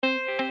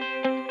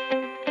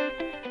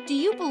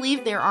you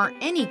believe there aren't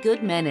any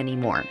good men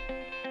anymore?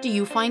 Do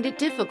you find it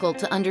difficult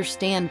to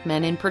understand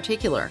men in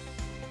particular?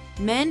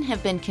 Men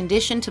have been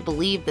conditioned to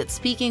believe that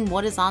speaking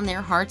what is on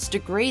their hearts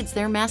degrades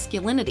their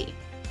masculinity.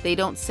 They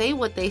don't say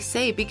what they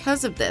say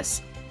because of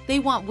this. They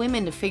want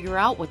women to figure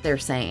out what they're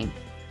saying.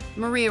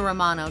 Maria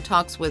Romano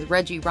talks with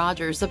Reggie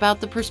Rogers about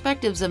the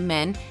perspectives of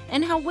men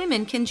and how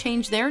women can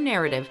change their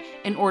narrative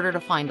in order to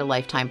find a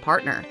lifetime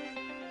partner.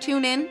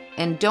 Tune in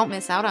and don't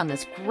miss out on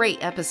this great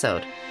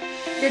episode.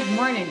 Good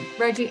morning,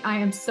 Reggie. I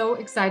am so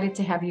excited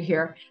to have you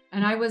here.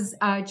 And I was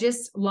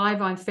just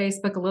live on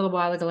Facebook a little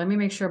while ago. Let me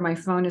make sure my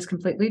phone is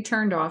completely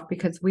turned off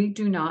because we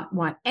do not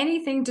want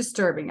anything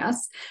disturbing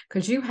us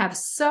because you have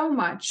so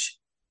much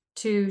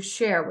to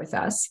share with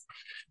us.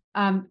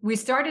 We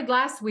started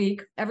last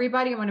week.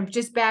 Everybody, I want to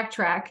just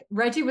backtrack.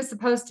 Reggie was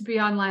supposed to be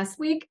on last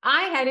week.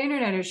 I had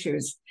internet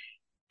issues.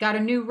 Got a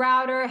new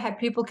router, had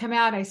people come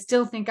out. I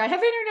still think I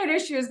have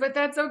internet issues, but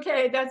that's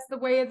okay. That's the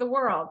way of the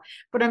world.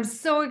 But I'm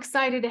so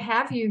excited to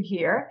have you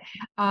here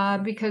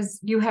because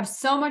you have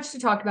so much to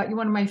talk about. You're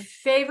one of my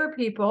favorite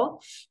people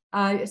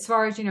as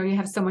far as, you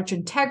have so much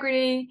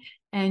integrity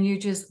and you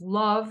just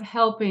love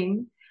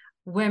helping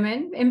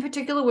women, in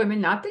particular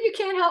women, not that you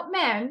can't help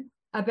men,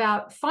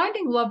 about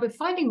finding love, but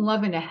finding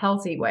love in a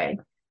healthy way.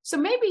 So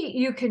maybe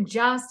you can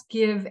just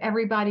give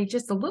everybody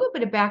just a little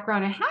bit of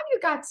background on how you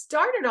got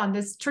started on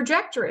this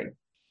trajectory.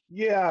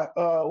 Yeah.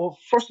 Well,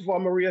 first of all,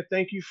 Maria,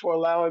 thank you for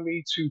allowing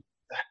me to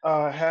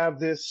have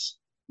this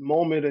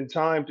moment in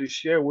time to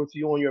share with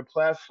you on your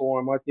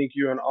platform. I think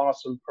you're an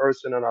awesome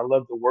person, and I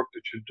love the work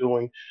that you're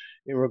doing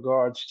in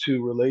regards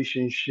to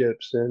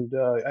relationships. And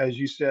as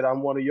you said,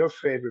 I'm one of your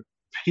favorite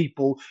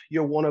people.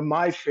 You're one of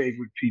my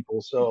favorite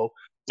people. So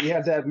we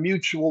have that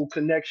mutual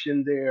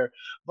connection there.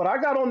 But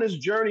I got on this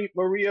journey,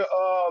 Maria.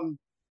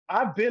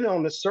 I've been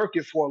on the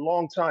circuit for a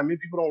long time. Many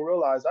people don't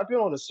realize I've been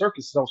on the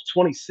circuit since I was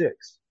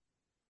 26.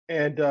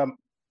 And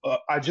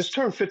I just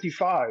turned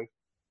 55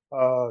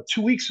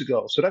 2 weeks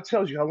ago. So that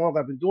tells you how long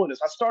I've been doing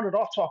this. I started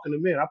off talking to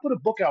men. I put a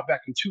book out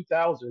back in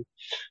 2000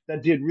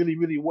 that did really,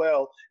 really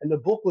well. And the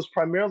book was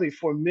primarily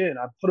for men.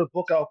 I put a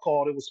book out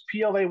called, it was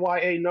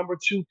PLAYA number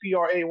 2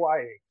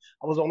 PRAYA.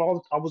 I was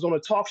on the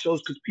talk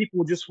shows because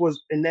people just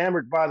was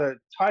enamored by the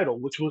title,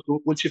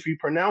 which if you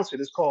pronounce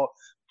it, is called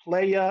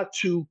Playa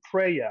to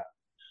Praya.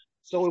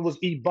 So it was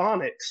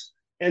Ebonics.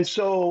 And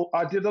so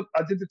I did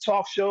the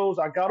talk shows.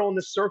 I got on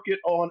the circuit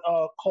on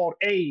called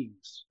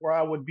AIMS, where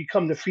I would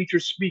become the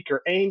featured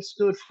speaker. AIMS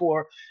stood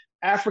for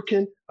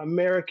African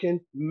American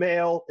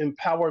Male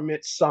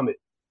Empowerment Summit.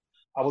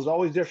 I was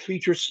always their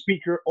featured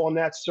speaker on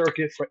that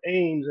circuit for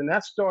AIMS, and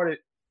that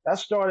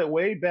started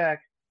way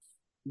back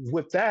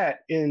with that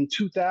in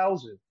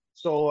 2000.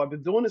 So I've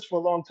been doing this for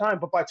a long time.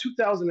 But by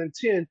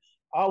 2010,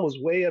 I was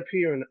way up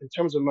here in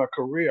terms of my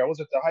career. I was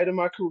at the height of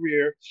my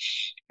career,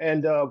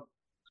 and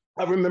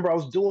I remember I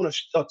was doing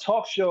a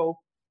talk show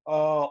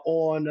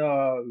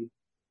on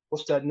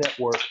what's that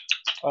network?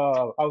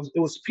 It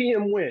was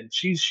PM Win.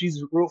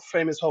 She's a real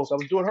famous host. I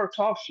was doing her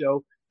talk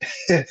show,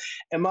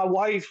 and my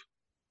wife,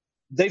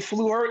 they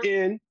flew her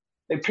in.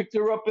 They picked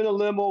her up in a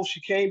limo.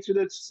 She came to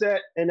the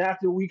set, and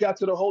after we got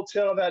to the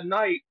hotel that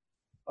night,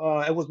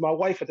 it was my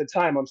wife at the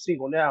time. I'm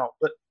single now,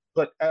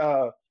 but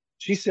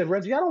she said,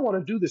 "Reggie, I don't want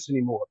to do this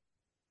anymore."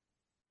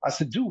 I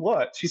said, "Do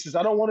what?" She says,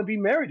 "I don't want to be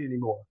married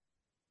anymore."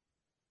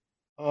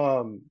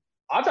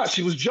 I thought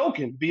she was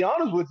joking. To be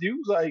honest with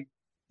you, like,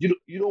 you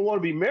don't want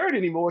to be married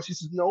anymore. She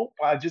says, "Nope,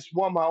 I just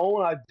want my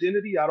own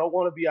identity. I don't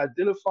want to be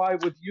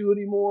identified with you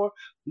anymore."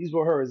 These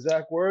were her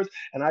exact words.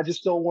 "And I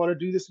just don't want to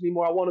do this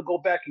anymore. I want to go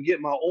back and get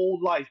my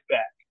old life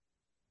back."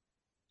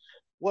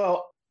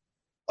 Well,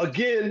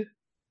 again,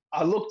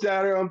 I looked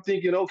at her. I'm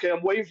thinking, okay,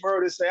 I'm waiting for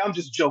her to say, "I'm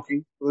just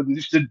joking."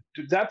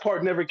 That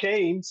part never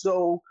came.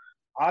 So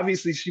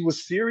obviously she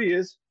was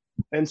serious.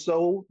 And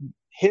so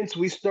hence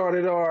we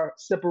started our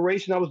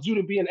separation. I was due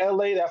to be in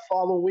LA that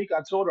following week.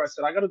 I told her, I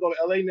said, "I got to go to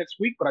LA next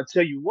week. But I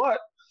tell you what,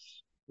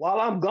 while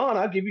I'm gone,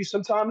 I'll give you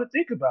some time to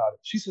think about it."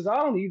 She says, "I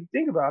don't need to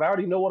think about it. I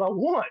already know what I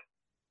want."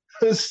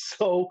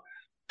 So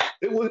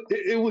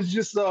it was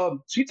just,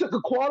 she took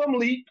a quantum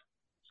leap.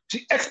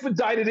 She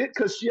expedited it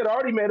because she had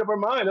already made up her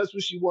mind. That's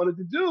what she wanted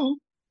to do.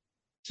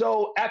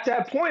 So at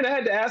that point, I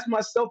had to ask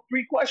myself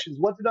 3 questions.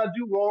 What did I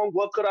do wrong?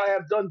 What could I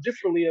have done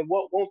differently? And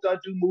what won't I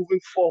do moving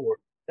forward?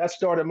 That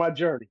started my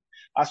journey.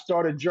 I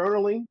started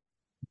journaling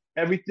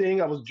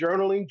everything. I was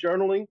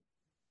journaling.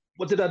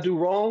 What did I do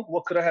wrong?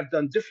 What could I have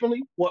done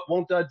differently? What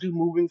won't I do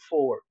moving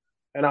forward?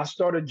 And I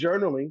started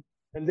journaling.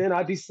 And then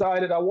I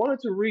decided I wanted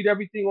to read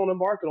everything on the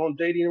market on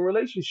dating and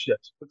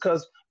relationships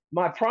because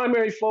my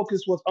primary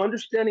focus was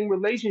understanding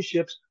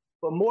relationships.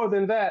 But more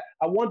than that,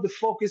 I wanted to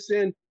focus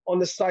in on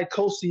the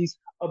psychoses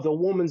of the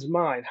woman's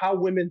mind, how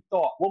women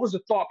thought. What was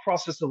the thought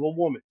process of a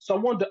woman? So I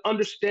wanted to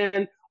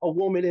understand a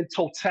woman in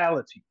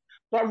totality.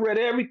 So I read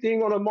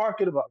everything on the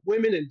market about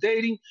women and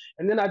dating.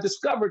 And then I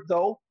discovered,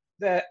 though,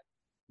 that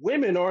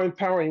women are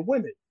empowering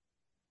women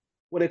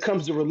when it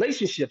comes to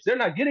relationships. They're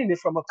not getting it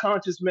from a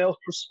conscious male's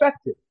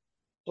perspective.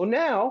 So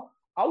now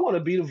I want to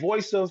be the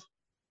voice of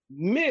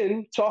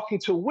men talking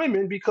to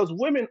women because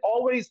women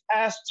always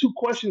ask two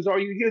questions, or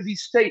you hear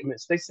these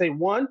statements. They say,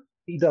 one,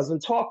 he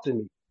doesn't talk to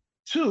me.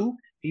 Two,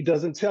 he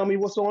doesn't tell me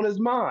what's on his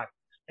mind.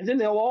 And then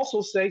they'll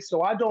also say,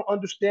 so I don't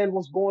understand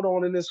what's going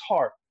on in his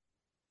heart.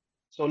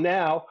 So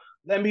now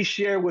let me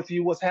share with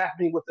you what's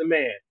happening with the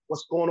man,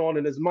 what's going on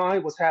in his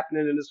mind, what's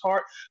happening in his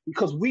heart,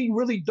 because we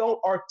really don't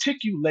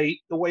articulate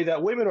the way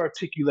that women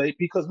articulate,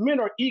 because men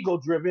are ego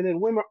driven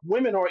and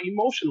women are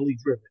emotionally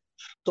driven.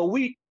 So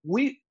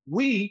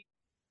we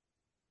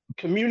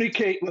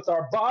communicate with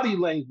our body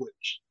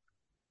language.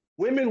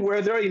 Women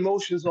wear their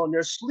emotions on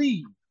their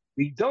sleeve.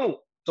 We don't.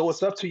 So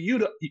it's up to you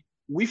to,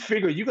 we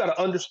figure you got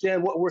to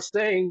understand what we're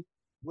saying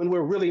when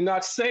we're really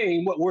not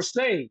saying what we're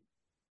saying.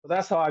 So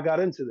that's how I got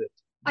into this.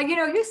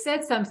 You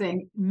said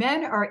something.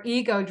 Men are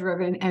ego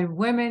driven and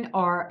women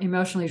are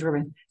emotionally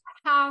driven.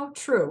 How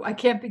true. I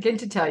can't begin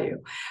to tell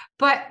you.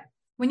 But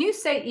when you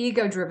say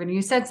ego driven,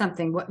 you said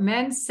something. What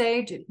men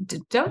say,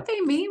 don't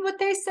they mean what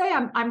they say?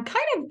 I'm kind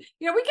of,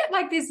 we get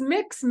like these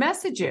mixed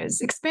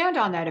messages. Expand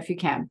on that if you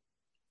can.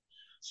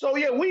 So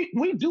yeah,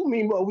 we do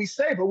mean what we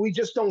say, but we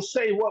just don't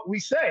say what we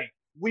say.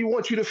 We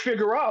want you to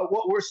figure out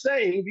what we're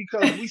saying,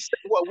 because we say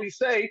what we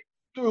say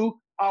through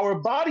our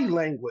body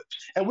language.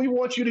 And we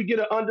want you to get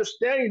an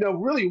understanding of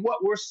really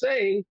what we're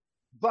saying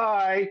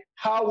by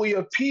how we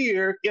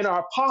appear in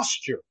our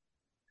posture.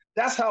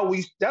 That's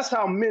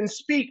how men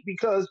speak,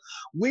 because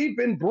we've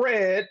been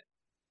bred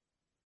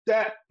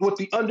that with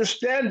the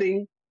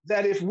understanding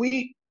that if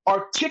we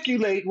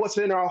articulate what's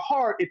in our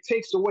heart, it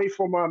takes away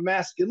from our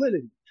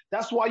masculinity.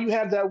 That's why you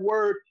have that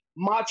word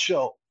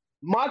macho.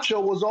 Macho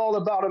was all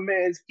about a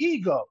man's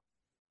ego.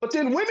 But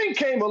then women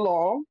came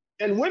along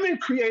and women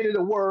created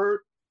a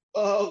word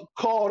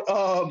called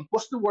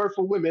what's the word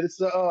for women? It's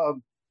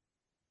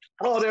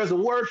there's a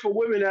word for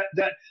women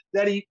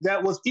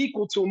that was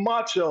equal to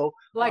macho.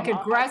 Like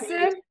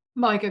aggressive?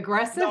 Like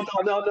aggressive?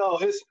 No.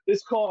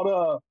 It's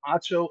called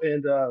macho,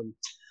 and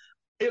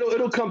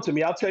it'll come to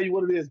me. I'll tell you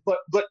what it is. But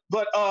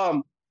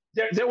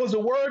there was a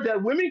word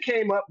that women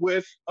came up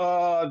with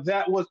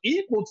that was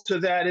equal to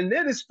that, and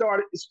then it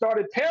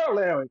started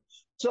paralleling.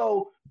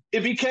 So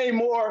it became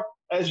more,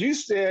 as you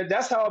said,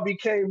 that's how it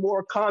became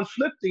more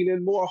conflicting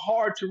and more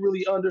hard to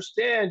really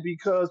understand,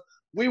 because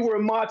we were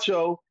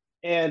macho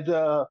and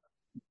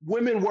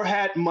women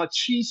had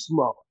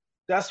machismo.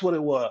 That's what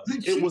it was.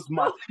 Machismo? It was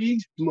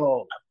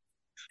machismo.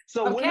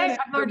 So okay, women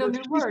I've learned a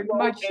new word.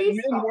 Machismo.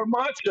 And men were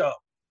macho.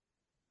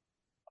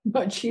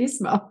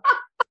 Machismo.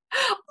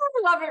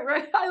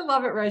 I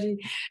love it, Reggie.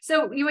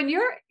 So when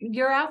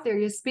you're out there,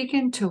 you're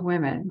speaking to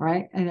women,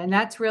 right? And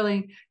that's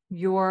really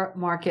your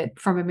market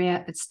from a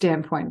man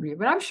standpoint of view.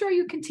 But I'm sure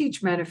you can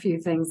teach men a few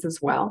things as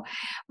well.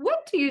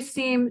 What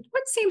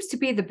seems to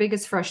be the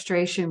biggest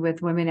frustration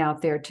with women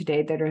out there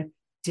today that are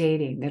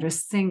dating, that are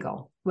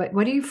single?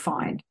 What do you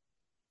find?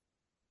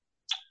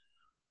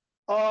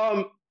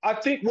 I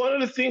think one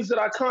of the things that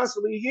I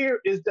constantly hear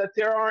is that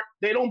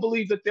they don't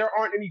believe that there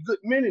aren't any good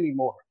men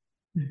anymore.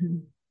 Mm-hmm.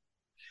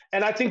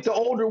 And I think the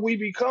older we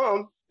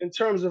become in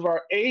terms of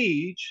our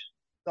age,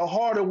 the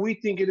harder we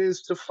think it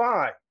is to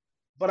find.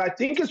 But I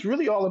think it's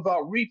really all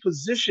about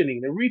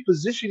repositioning. And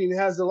repositioning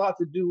has a lot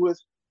to do with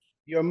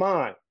your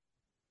mind.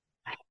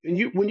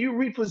 And when you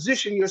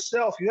reposition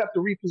yourself, you have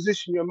to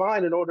reposition your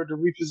mind in order to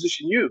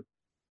reposition you.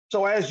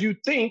 So as you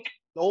think,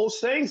 the old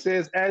saying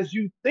says, as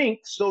you think,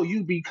 so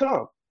you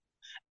become.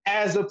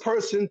 As a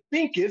person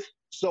thinketh,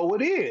 so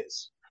it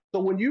is. So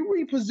when you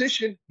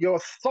reposition your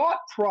thought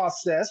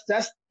process,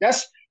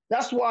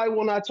 that's why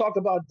when I talk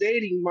about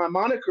dating, my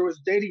moniker is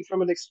dating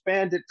from an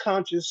expanded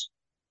conscious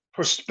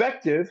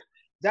perspective.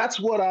 That's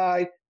what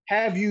I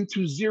have you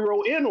to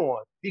zero in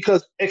on,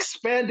 because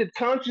expanded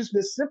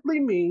consciousness simply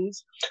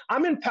means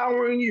I'm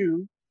empowering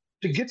you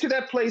to get to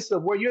that place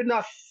of where you're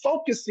not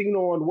focusing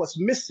on what's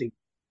missing,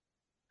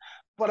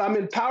 but I'm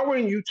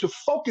empowering you to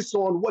focus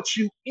on what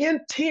you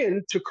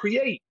intend to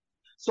create.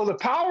 So the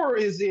power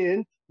is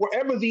in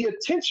wherever the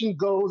attention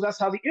goes, that's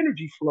how the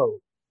energy flows.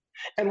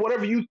 And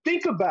whatever you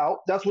think about,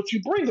 that's what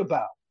you bring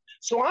about.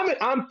 So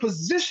I'm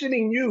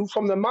positioning you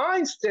from the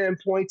mind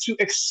standpoint to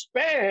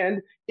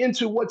expand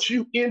into what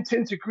you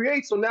intend to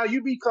create. So now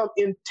you become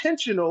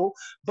intentional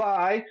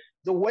by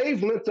the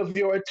wavelength of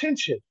your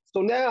attention.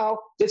 So now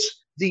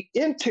it's the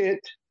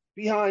intent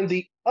behind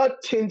the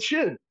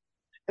attention.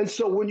 And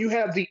so when you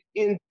have the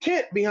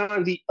intent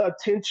behind the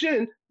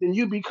attention, then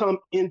you become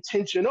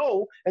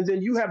intentional, and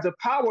then you have the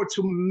power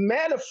to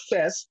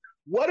manifest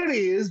what it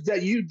is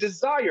that you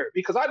desire.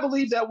 Because I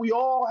believe that we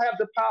all have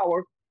the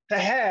power to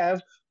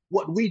have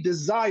what we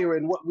desire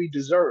and what we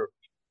deserve.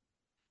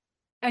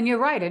 And you're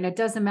right. And it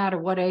doesn't matter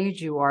what age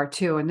you are,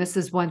 too. And this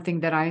is one thing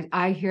that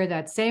I hear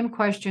that same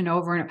question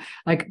over and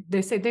like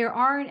they say there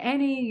aren't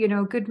any,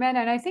 good men.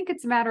 And I think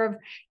it's a matter of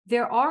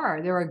there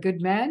are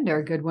good men, there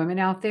are good women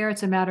out there.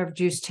 It's a matter of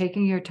just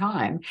taking your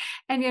time.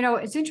 And,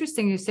 it's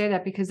interesting you say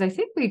that because I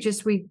think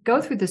we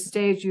go through the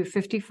stage. You're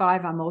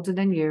 55. I'm older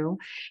than you.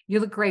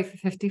 You look great for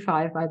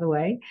 55, by the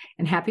way.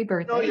 And happy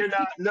birthday. No, you're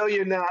not. No,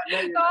 you're not. No,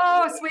 you're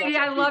oh, not. sweetie,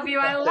 I love you.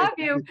 I love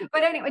you.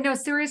 But anyway, no,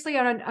 seriously.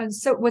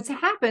 So what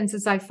happens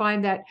is I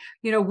find that,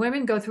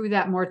 women go through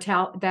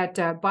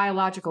that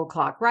biological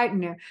clock, right? In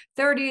their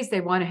 30s,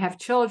 they want to have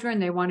children.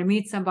 They want to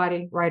meet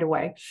somebody right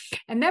away.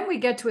 And then we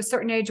get to a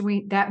certain age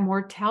and that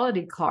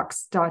mortality clock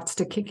starts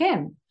to kick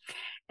in.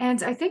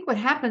 And I think what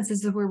happens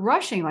is that we're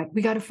rushing, like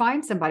we got to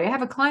find somebody. I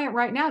have a client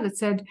right now that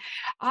said,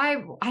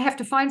 I have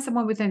to find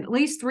someone within at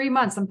least 3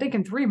 months. I'm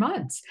thinking 3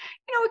 months.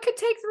 It could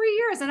take 3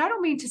 years. And I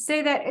don't mean to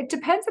say that. It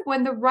depends on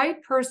when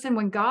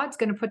when God's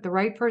going to put the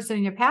right person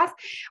in your path,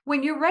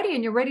 when you're ready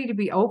and you're ready to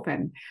be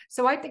open.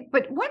 So I think,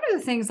 but one of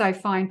the things I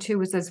find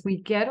too is as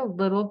we get a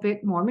little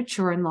bit more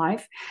mature in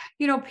life,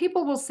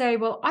 people will say,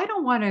 well, I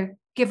don't want to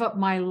give up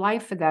my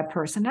life for that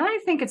person. And I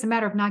think it's a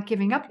matter of not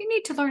giving up. You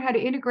need to learn how to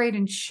integrate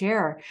and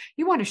share.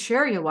 You want to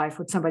share your life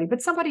with somebody,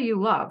 but somebody you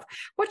love.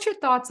 What's your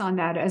thoughts on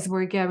that as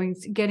we're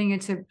getting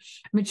into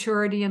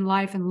maturity in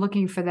life and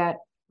looking for that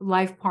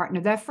life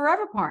partner, that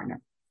forever partner?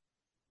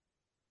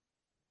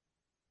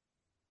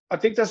 I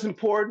think that's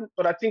important,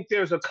 but I think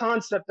there's a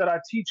concept that I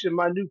teach in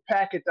my new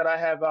packet that I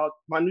have out,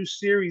 my new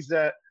series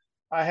that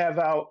I have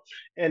out.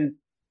 And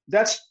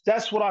that's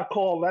what I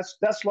call,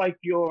 that's like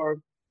your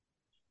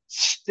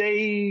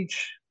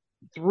stage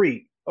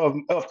 3 of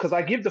because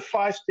I give the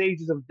 5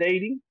 stages of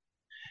dating,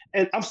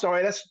 and I'm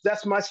sorry,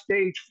 that's my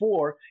stage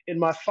 4 in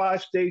my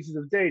 5 stages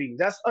of dating.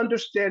 That's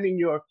understanding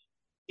your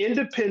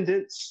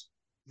independence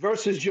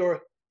versus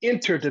your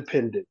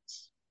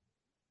interdependence.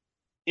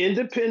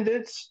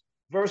 Independence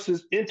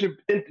versus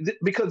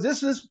because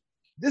this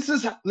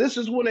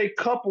is when a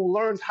couple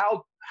learns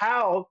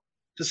how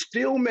to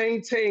still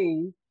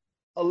maintain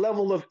a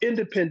level of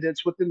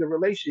independence within the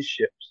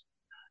relationships.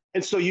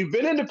 And so you've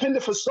been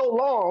independent for so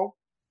long,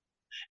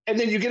 and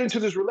then you get into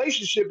this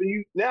relationship,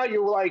 and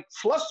you're like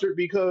flustered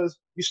because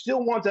you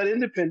still want that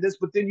independence,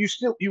 but then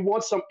you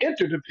want some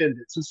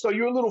interdependence, and so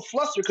you're a little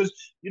flustered because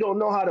you don't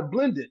know how to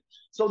blend it.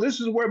 So this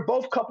is where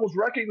both couples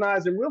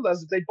recognize and realize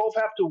that they both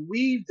have to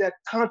weave that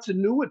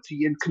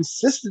continuity and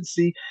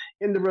consistency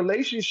in the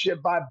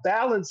relationship by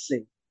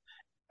balancing.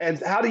 And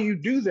how do you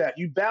do that?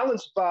 You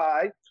balance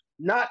by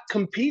not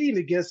competing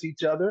against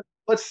each other,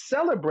 but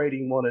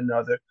celebrating one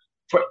another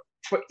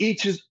for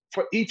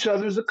each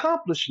other's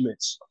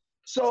accomplishments.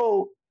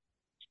 So,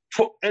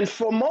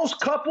 for most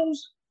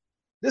couples,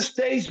 this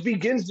stage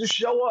begins to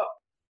show up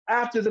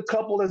after the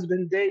couple has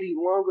been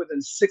dating longer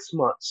than 6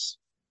 months.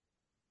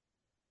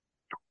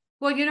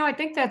 Well, I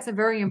think that's a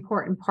very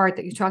important part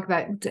that you talk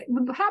about.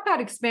 How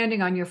about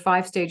expanding on your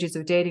 5 stages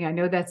of dating? I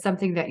know that's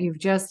something that you've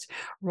just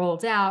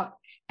rolled out,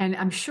 and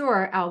I'm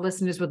sure our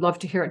listeners would love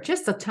to hear it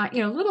just a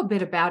little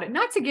bit about it.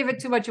 Not to give it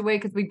too much away,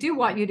 because we do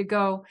want you to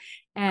go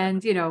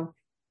and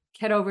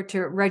head over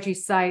to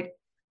Reggie's site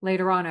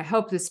later on. I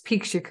hope this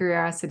piques your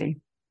curiosity.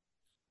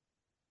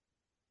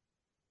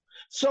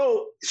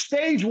 So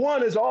stage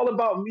 1 is all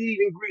about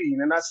meeting and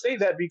greeting. And I say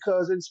that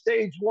because in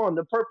stage 1,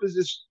 the purpose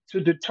is to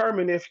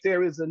determine if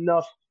there is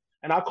enough,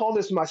 and I call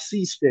this my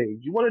C stage.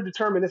 You want to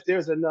determine if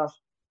there's enough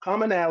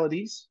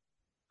commonalities.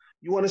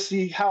 You want to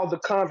see how the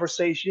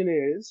conversation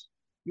is.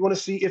 You want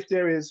to see if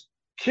there is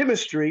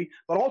chemistry,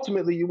 but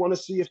ultimately you want to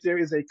see if there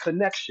is a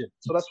connection.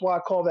 So that's why I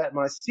call that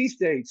my C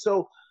stage.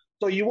 So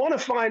you want to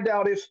find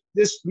out if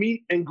this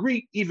meet and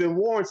greet even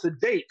warrants a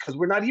date, because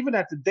we're not even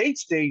at the date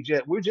stage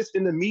yet. We're just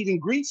in the meet and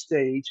greet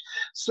stage.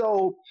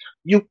 So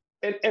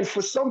and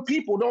for some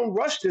people, don't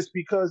rush this,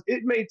 because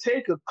it may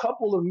take a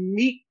couple of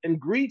meet and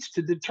greets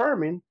to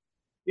determine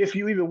if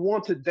you even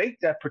want to date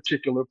that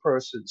particular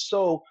person.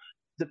 So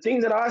the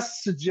thing that I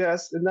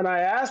suggest and that I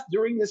ask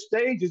during this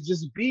stage is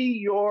just be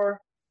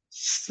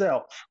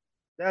yourself.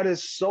 That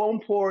is so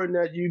important,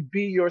 that you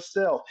be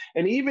yourself.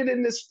 And even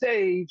in this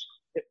stage,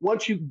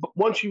 once you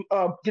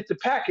get the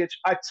package,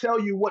 I tell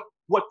you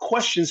what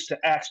questions to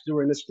ask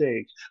during the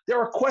stage. There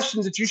are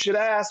questions that you should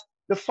ask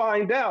to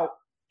find out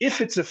if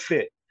it's a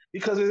fit,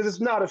 because if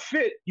it's not a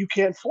fit, you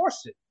can't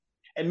force it.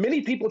 And many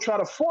people try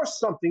to force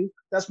something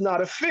that's not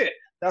a fit.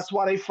 That's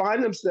why they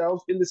find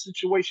themselves in the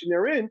situation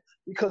they're in,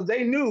 because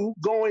they knew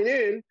going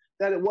in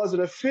that it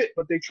wasn't a fit,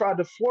 but they tried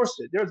to force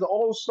it. There's an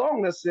old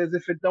song that says,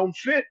 if it don't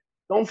fit,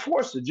 don't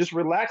force it. Just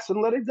relax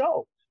and let it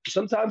go.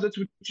 Sometimes that's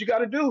what you got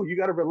to do. You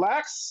got to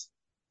relax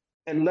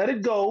and let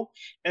it go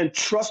and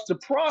trust the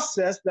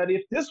process, that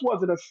if this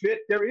wasn't a fit,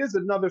 there is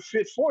another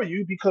fit for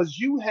you, because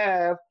you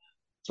have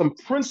some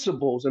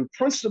principles, and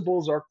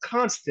principles are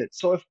constant.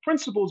 So if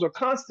principles are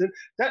constant,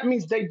 that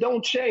means they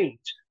don't change.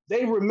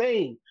 They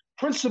remain.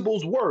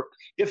 Principles work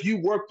if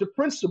you work the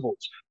principles.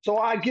 So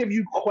I give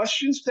you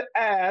questions to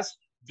ask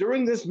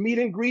during this meet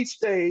and greet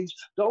stage,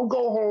 don't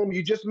go home.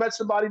 You just met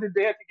somebody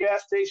today at the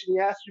gas station. He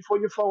asked you for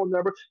your phone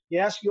number. He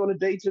asked you on a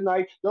date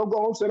tonight. Don't go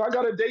home and say, I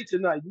got a date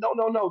tonight. No,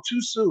 no, no,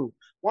 too soon.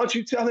 Why don't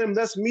you tell him,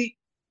 let's meet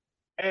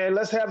and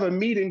let's have a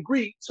meet and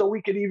greet so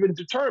we can even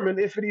determine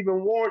if it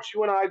even warrants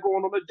you and I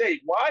going on a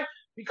date. Why?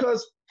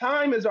 Because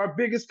time is our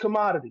biggest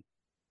commodity.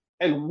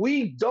 And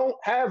we don't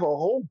have a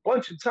whole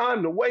bunch of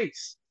time to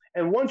waste.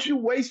 And once you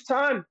waste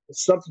time,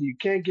 it's something you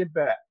can't get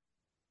back.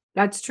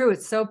 That's true.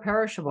 It's so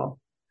perishable.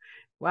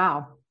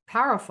 Wow.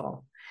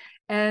 Powerful.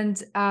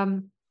 And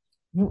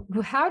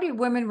how do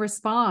women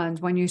respond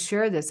when you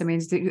share this? I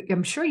mean,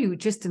 I'm sure you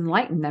just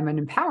enlighten them and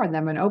empower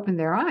them and open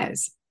their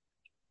eyes.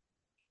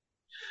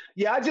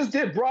 Yeah, I just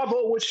did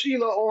Bravo with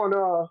Sheila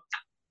on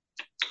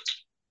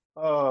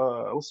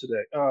what's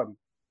today?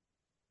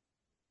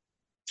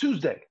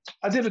 Tuesday.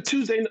 I did a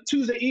Tuesday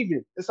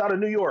evening. It's out of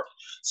New York.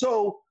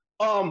 So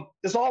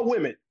it's all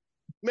women.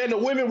 Man, the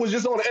women was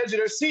just on the edge of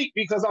their seat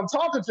because I'm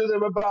talking to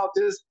them about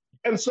this.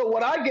 And so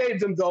what I gave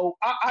them, though,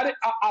 I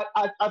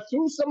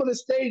threw some of the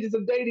stages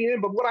of dating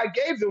in, but what I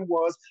gave them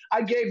was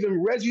I gave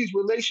them Reggie's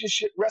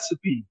relationship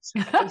recipes.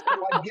 And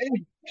so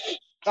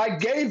I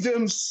gave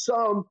them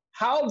some,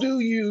 how do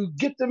you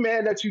get the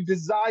man that you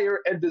desire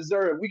and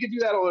deserve? We could do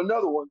that on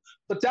another one,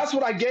 but that's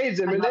what I gave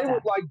them. And they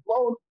were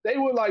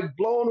like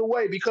blown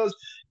away because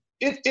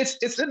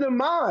it's in the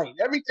mind.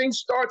 Everything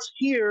starts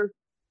here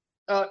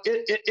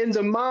in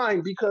the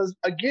mind, because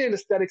again,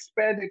 it's that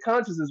expanded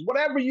consciousness.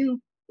 Whatever you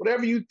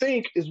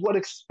think is what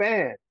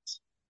expands.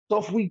 So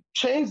if we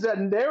change that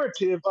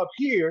narrative up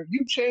here,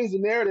 you change the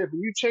narrative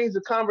and you change the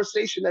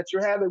conversation that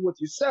you're having with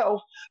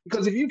yourself.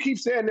 Because if you keep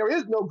saying there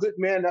is no good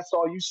man, that's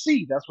all you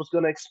see. That's what's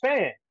going to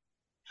expand.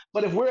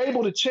 But if we're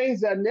able to change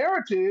that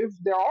narrative,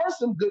 there are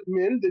some good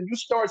men, then you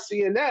start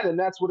seeing that, and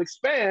that's what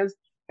expands.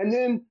 And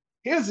then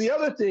here's the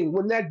other thing.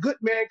 When that good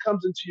man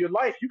comes into your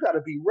life, you got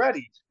to be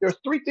ready. There's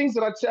 3 things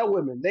that I tell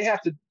women. They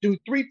have to do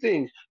 3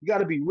 things. You got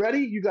to be ready.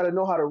 You got to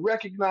know how to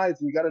recognize,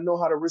 and you got to know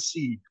how to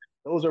receive.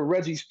 Those are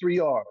Reggie's 3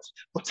 R's.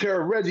 But there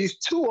are Reggie's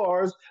 2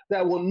 R's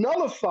that will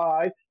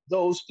nullify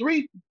those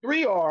 3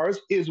 R's.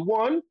 Is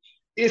 1,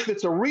 if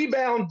it's a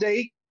rebound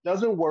date,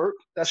 doesn't work.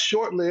 That's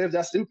short-lived.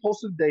 That's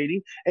impulsive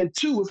dating. And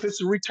 2, if it's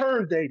a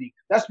return dating,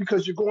 that's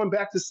because you're going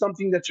back to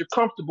something that you're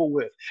comfortable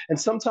with. And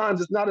sometimes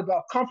it's not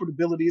about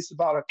comfortability. It's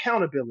about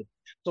accountability.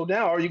 So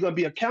now, are you going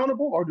to be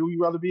accountable, or do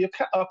you rather be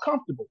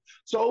comfortable?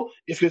 So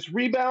if it's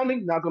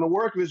rebounding, not going to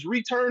work. If it's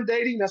return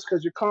dating, that's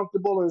because you're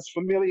comfortable and it's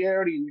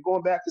familiarity and you're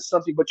going back to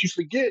something, but you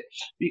forget,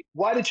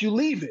 why did you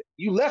leave it?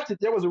 You left it.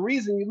 There was a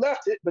reason you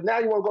left it, but now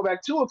you want to go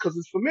back to it because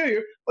it's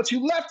familiar, but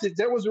you left it.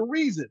 There was a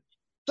reason.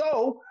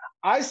 So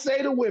I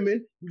say to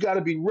women, you got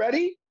to be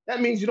ready. That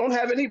means you don't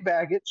have any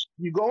baggage.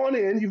 You're going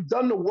in, you've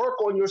done the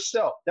work on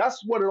yourself.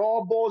 That's what it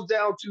all boils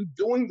down to,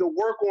 doing the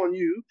work on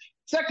you.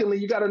 Secondly,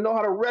 you got to know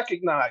how to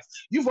recognize.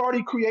 You've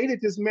already created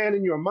this man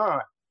in your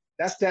mind.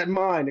 That's that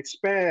mind,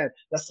 expand.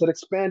 That's that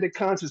expanded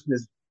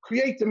consciousness.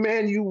 Create the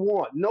man you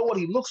want. Know what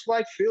he looks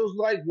like, feels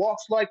like,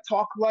 walks like,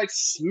 talk like,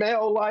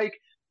 smell like.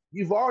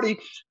 You've already,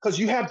 because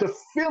you have the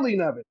feeling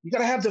of it. You got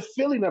to have the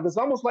feeling of it. It's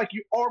almost like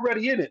you're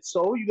already in it.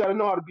 So you got to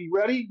know how to be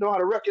ready, know how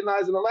to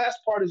recognize. And the last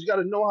part is you got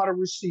to know how to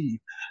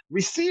receive.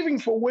 Receiving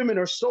for women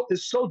is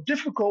so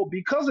difficult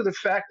because of the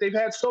fact they've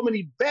had so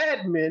many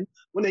bad men.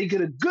 When they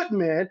get a good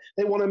man,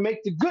 they want to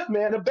make the good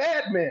man a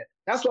bad man.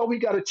 That's why we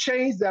got to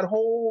change that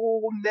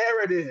whole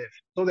narrative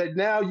so that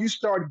now you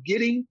start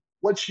getting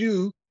what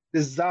you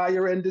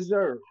desire and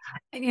deserve.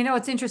 You know,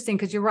 it's interesting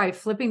because you're right.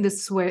 Flipping the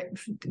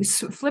script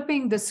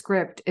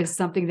is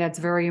something that's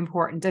very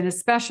important. And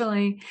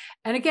especially,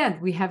 and again,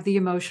 we have the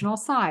emotional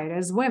side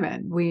as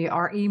women. We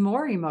are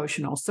more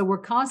emotional. So we're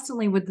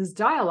constantly with this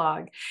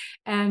dialogue.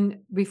 And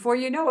before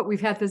you know it,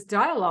 we've had this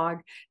dialogue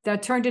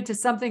that turned into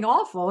something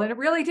awful. And it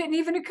really didn't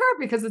even occur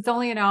because it's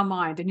only in our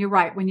mind. And you're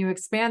right. When you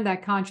expand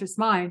that conscious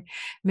mind,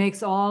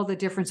 makes all the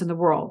difference in the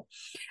world.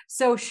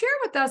 So share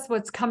with us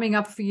what's coming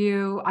up for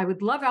you. I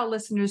would love our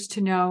listeners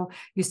to know.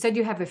 You said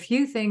you have a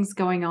few things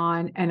going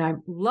on, and I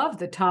love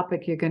the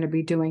topic you're going to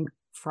be doing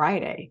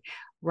Friday,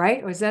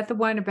 right? Or is that the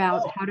one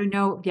about how to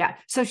know? Yeah.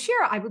 So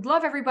share. I would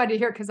love everybody to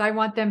hear because I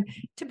want them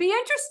to be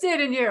interested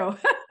in you.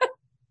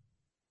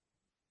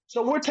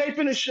 So we're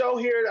taping a show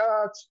here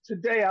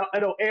today.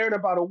 It'll air in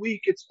about a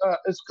week. It's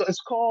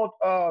called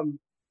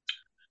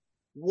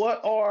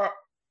What are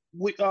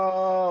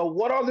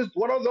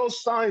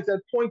those signs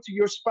that point to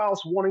your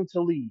spouse wanting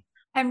to leave?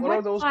 And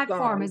what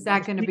platform signs? Is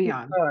that going to be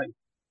on?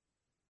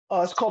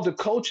 It's called The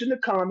Coach and the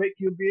Comic.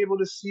 You'll be able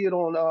to see it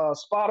on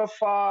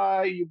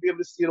Spotify. You'll be able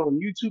to see it on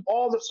YouTube.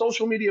 All the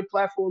social media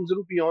platforms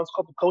it'll be on. It's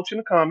called The Coach and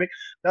the Comic.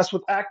 That's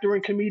with actor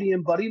and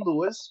comedian Buddy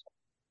Lewis.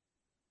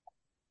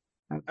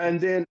 Okay.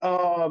 And then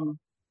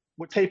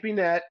we're taping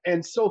that.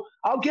 And so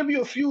I'll give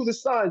you a few of the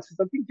signs because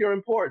I think they're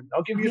important.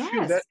 I'll give you a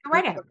few that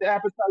the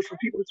appetite for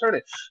people to turn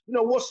it. You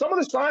know, well, some of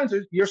the signs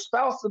are your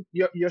spouse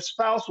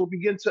will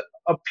begin to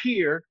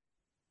appear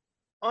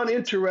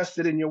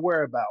uninterested in your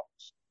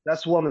whereabouts.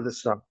 That's one of the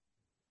signs.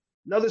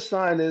 Another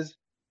sign is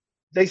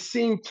they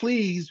seem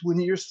pleased when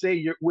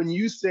when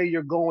you say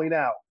you're going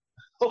out.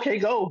 Okay,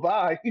 go,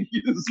 bye.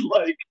 It's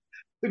like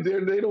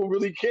they don't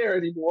really care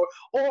anymore.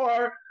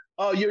 Or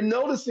you're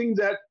noticing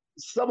that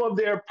some of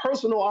their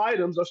personal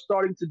items are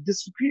starting to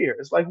disappear.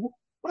 It's like,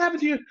 what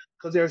happened to you?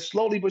 Because they're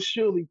slowly but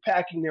surely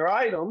packing their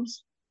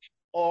items,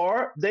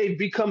 or they've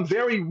become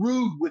very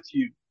rude with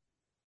you.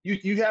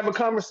 You have a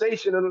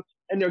conversation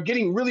and they're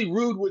getting really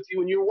rude with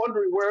you, and you're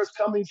wondering where it's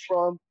coming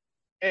from.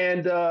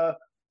 And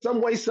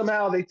some way,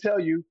 somehow, they tell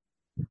you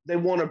they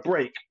want a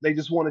break. They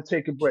just want to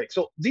take a break.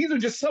 So these are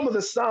just some of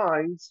the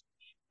signs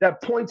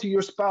that point to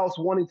your spouse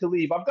wanting to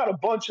leave. I've got a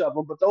bunch of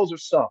them, but those are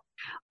some.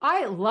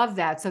 I love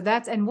that. So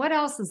and what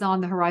else is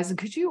on the horizon?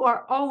 Because you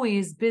are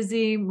always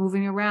busy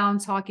moving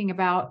around, talking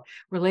about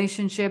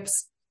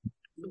relationships.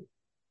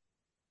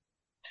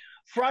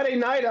 Friday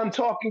night, I'm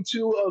talking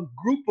to a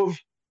group of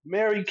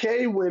Mary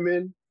Kay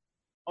women,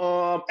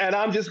 and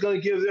I'm just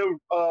going to give them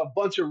a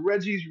bunch of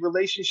Reggie's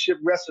relationship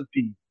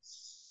recipes.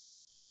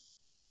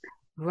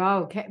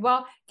 Okay. Well,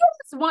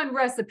 give us one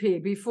recipe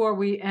before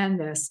we end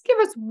this. Give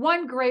us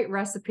one great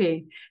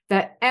recipe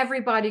that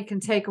everybody can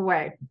take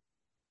away.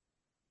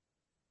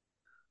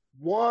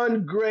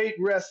 One great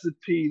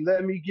recipe.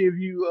 Let me give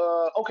you,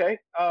 okay.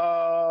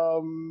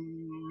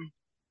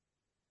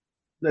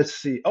 Let's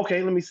see.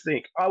 Okay, let me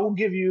think. I will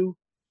give you,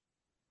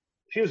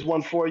 here's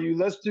one for you.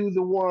 Let's do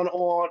the one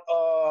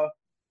on,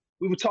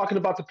 we were talking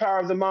about the power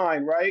of the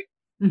mind, right?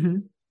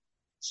 Mm-hmm.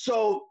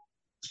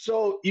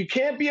 So you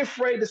can't be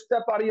afraid to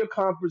step out of your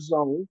comfort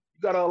zone.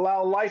 You got to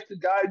allow life to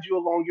guide you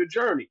along your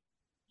journey.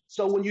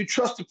 So when you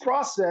trust the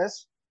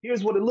process,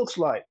 here's what it looks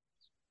like.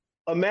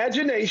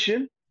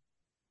 Imagination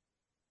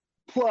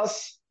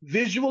plus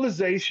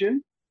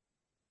visualization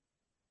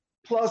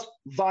plus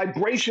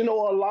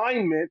vibrational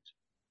alignment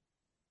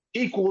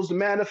equals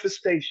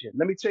manifestation.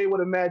 Let me tell you what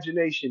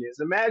imagination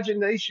is.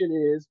 Imagination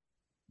is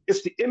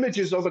it's the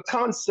images or the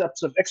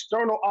concepts of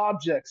external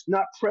objects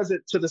not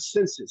present to the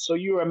senses. So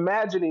you're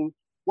imagining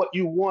what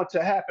you want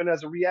to happen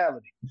as a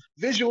reality.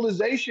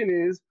 Visualization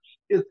is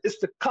it's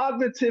the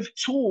cognitive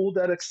tool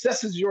that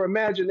accesses your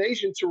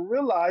imagination to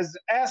realize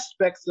the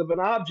aspects of an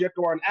object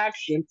or an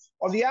action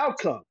or the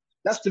outcome.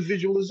 That's the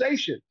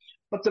visualization.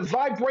 But the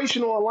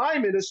vibrational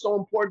alignment is so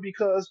important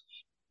because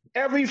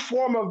every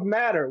form of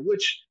matter,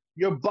 which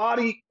your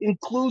body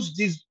includes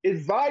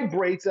it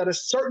vibrates at a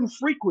certain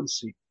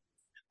frequency.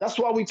 That's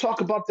why we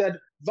talk about that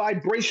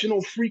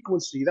vibrational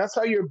frequency. That's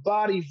how your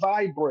body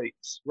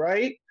vibrates,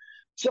 right?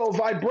 So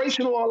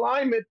vibrational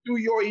alignment through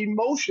your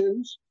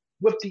emotions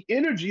with the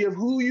energy of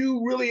who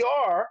you really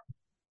are.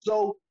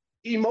 So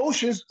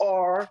emotions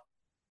are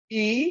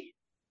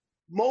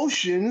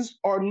motions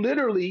are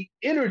literally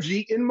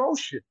energy in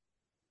motion.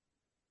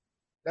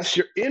 That's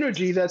your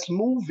energy that's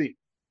moving.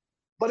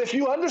 But if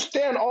you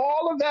understand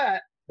all of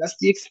that, that's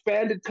the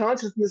expanded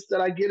consciousness that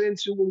I get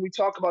into when we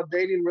talk about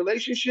dating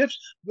relationships.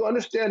 You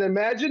understand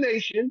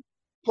imagination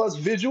plus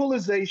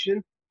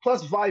visualization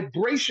plus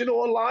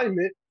vibrational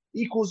alignment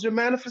equals your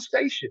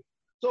manifestation.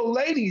 So,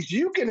 ladies,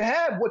 you can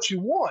have what you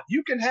want.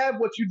 You can have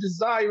what you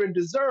desire and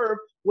deserve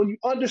when you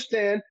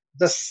understand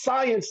the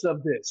science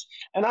of this.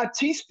 And I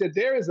teach that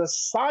there is a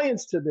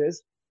science to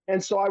this.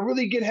 And so I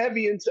really get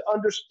heavy into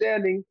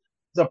understanding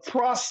the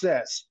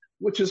process,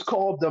 which is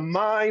called the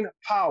mind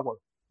power.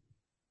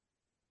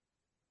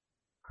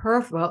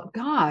 Perfect. Well,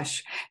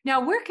 gosh.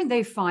 Now, where can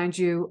they find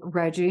you,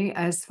 Reggie,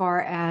 as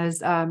far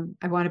as I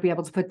want to be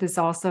able to put this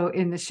also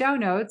in the show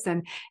notes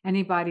and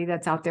anybody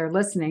that's out there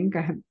listening? Go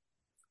ahead.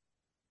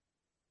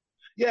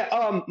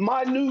 Yeah,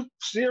 my new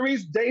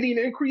series, Dating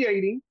and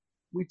Creating,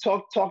 we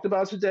talked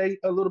about today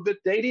a little bit,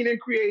 Dating and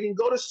Creating.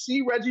 Go to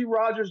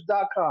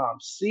creggierogers.com.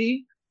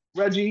 C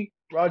Reggie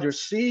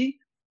Rogers,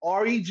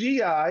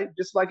 C-R-E-G-I,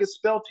 just like it's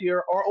spelled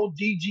here,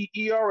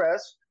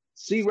 R-O-D-G-E-R-S,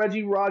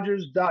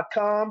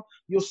 creggierogers.com.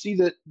 You'll see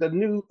the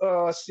new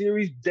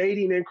series,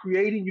 Dating and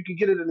Creating. You can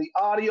get it in the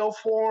audio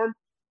form,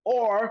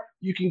 or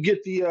you can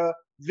get the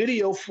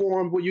video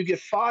form where you get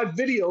 5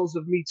 videos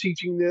of me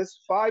teaching this,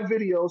 5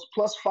 videos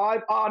plus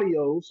 5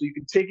 audios, so you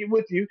can take it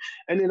with you.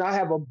 And then I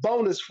have a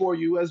bonus for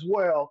you as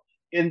well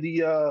in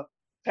the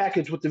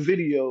package with the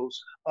videos,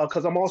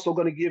 because I'm also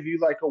going to give you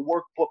like a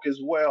workbook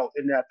as well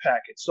in that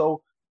package.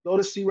 So go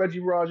to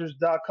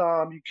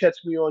creggierogers.com. You catch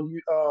me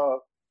on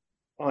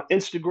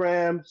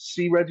Instagram,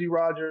 C Reggie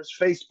Rogers,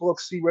 Facebook,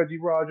 C Reggie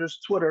Rogers,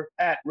 Twitter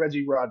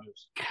 @Reggie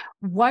Rogers.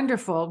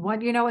 Wonderful.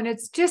 And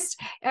it's just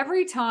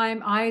every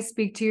time I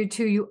speak to you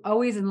too, you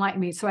always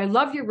enlighten me. So I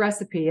love your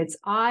recipe. It's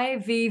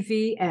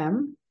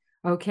IVVM.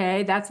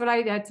 Okay. That's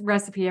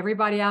recipe.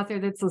 Everybody out there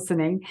that's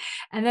listening.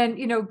 And then,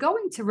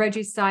 going to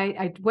Reggie's site,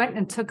 I went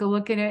and took a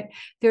look at it.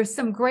 There's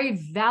some great,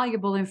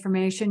 valuable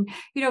information.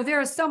 There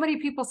are so many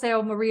people say,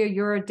 oh, Maria,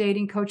 you're a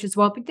dating coach as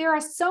well. But there are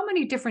so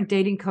many different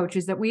dating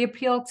coaches that we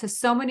appeal to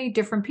so many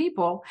different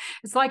people.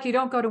 It's like you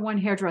don't go to one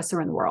hairdresser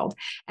in the world.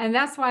 And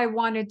that's why I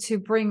wanted to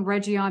bring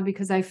Reggie on,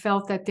 because I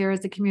felt that there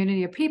is a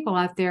community of people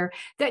out there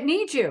that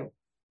need you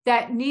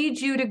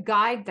to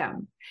guide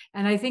them.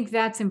 And I think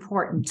that's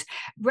important.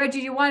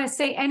 Reggie, you want to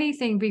say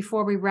anything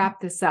before we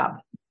wrap this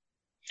up?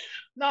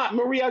 Not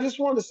Maria, I just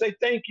wanted to say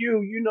thank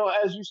you. You know,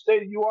 as you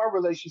stated, you are a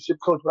relationship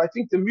coach, but I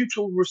think the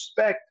mutual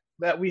respect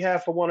that we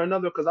have for one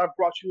another, because I've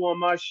brought you on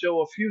my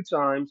show a few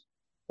times,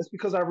 it's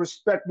because I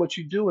respect what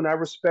you do and I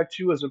respect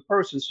you as a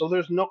person. So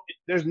there's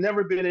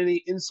never been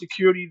any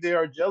insecurity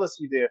there or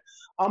jealousy there.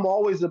 I'm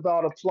always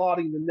about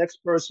applauding the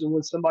next person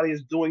when somebody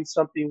is doing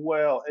something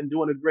well and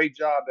doing a great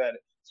job at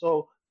it.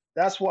 So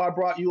that's why I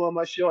brought you on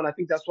my show, and I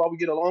think that's why we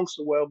get along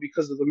so well,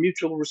 because of the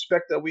mutual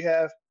respect that we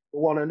have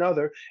for one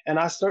another. And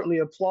I certainly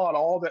applaud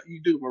all that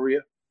you do, Maria.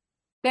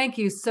 Thank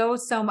you so,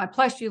 so much.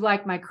 Plus, you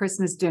like my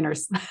Christmas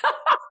dinners.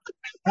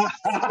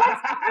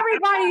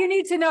 Everybody, you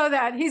need to know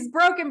that he's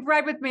broken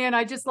bread with me, and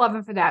I just love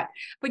him for that.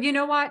 But you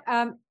know what?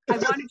 I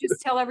want to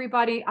just tell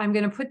everybody, I'm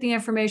going to put the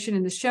information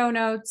in the show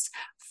notes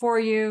for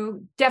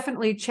you.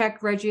 Definitely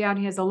check Reggie out.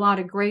 He has a lot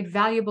of great,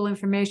 valuable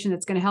information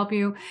that's going to help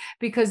you,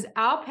 because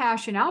our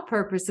passion, our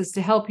purpose is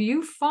to help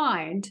you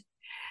find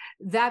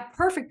that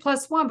perfect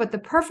plus one, but the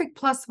perfect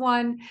plus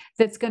one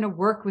that's going to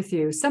work with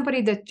you,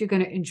 somebody that you're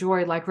going to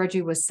enjoy, like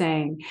Reggie was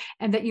saying,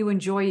 and that you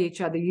enjoy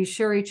each other, you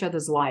share each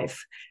other's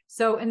life.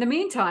 So in the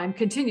meantime,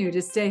 continue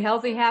to stay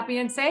healthy, happy,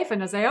 and safe.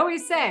 And as I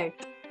always say,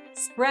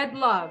 spread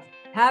love.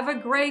 Have a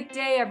great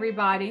day,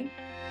 everybody.